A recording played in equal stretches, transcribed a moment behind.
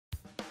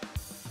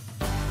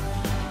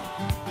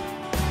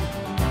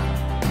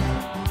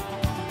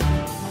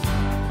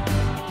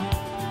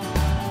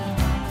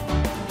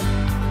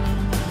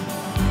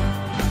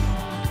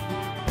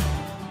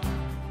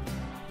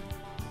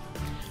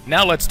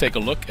Now let's take a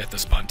look at the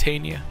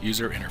Spontania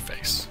user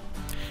interface.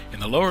 In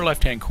the lower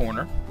left-hand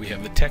corner, we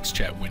have the text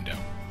chat window.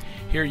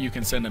 Here you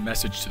can send a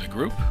message to the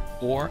group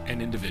or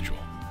an individual.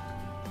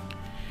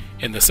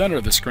 In the center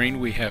of the screen,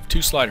 we have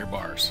two slider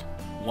bars,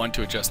 one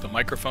to adjust the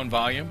microphone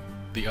volume,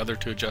 the other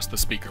to adjust the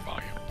speaker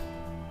volume.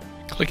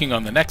 Clicking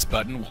on the next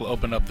button will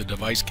open up the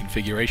device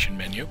configuration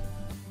menu.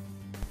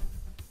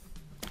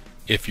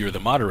 If you're the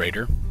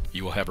moderator,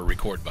 you will have a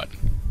record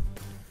button.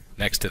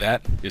 Next to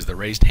that is the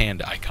raised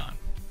hand icon.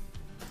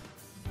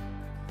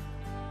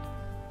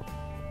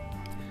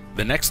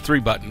 The next three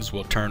buttons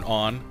will turn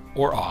on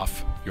or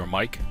off your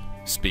mic,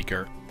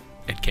 speaker,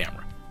 and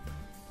camera.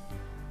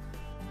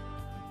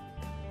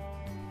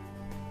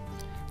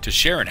 To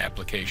share an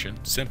application,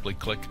 simply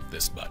click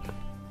this button.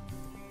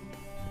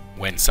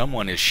 When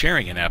someone is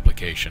sharing an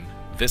application,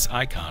 this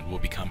icon will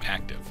become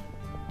active.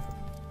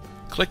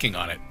 Clicking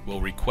on it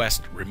will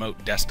request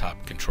remote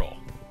desktop control.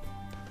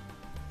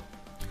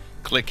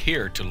 Click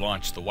here to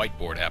launch the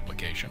whiteboard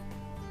application.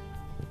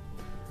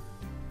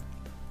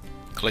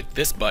 Click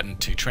this button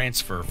to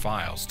transfer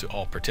files to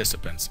all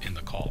participants in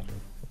the call.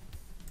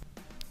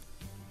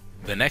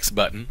 The next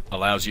button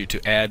allows you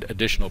to add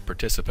additional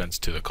participants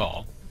to the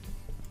call,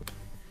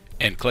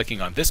 and clicking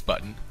on this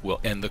button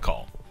will end the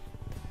call.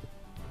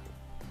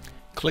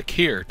 Click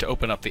here to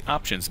open up the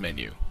options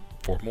menu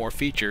for more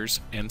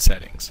features and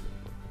settings.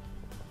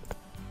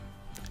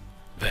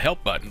 The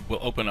Help button will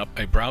open up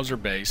a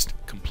browser-based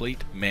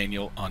complete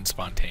manual on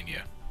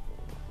Spontania.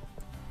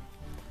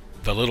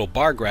 The little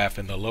bar graph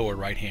in the lower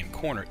right-hand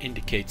corner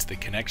indicates the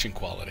connection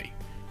quality.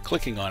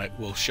 Clicking on it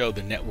will show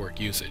the network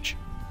usage.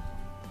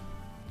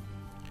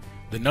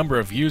 The number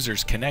of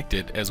users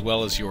connected as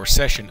well as your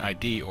session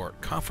ID or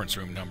conference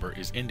room number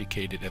is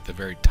indicated at the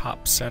very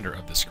top center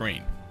of the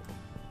screen.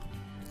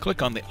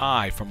 Click on the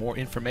I for more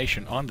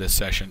information on this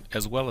session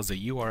as well as a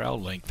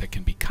URL link that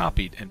can be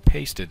copied and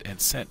pasted and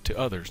sent to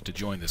others to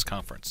join this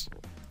conference.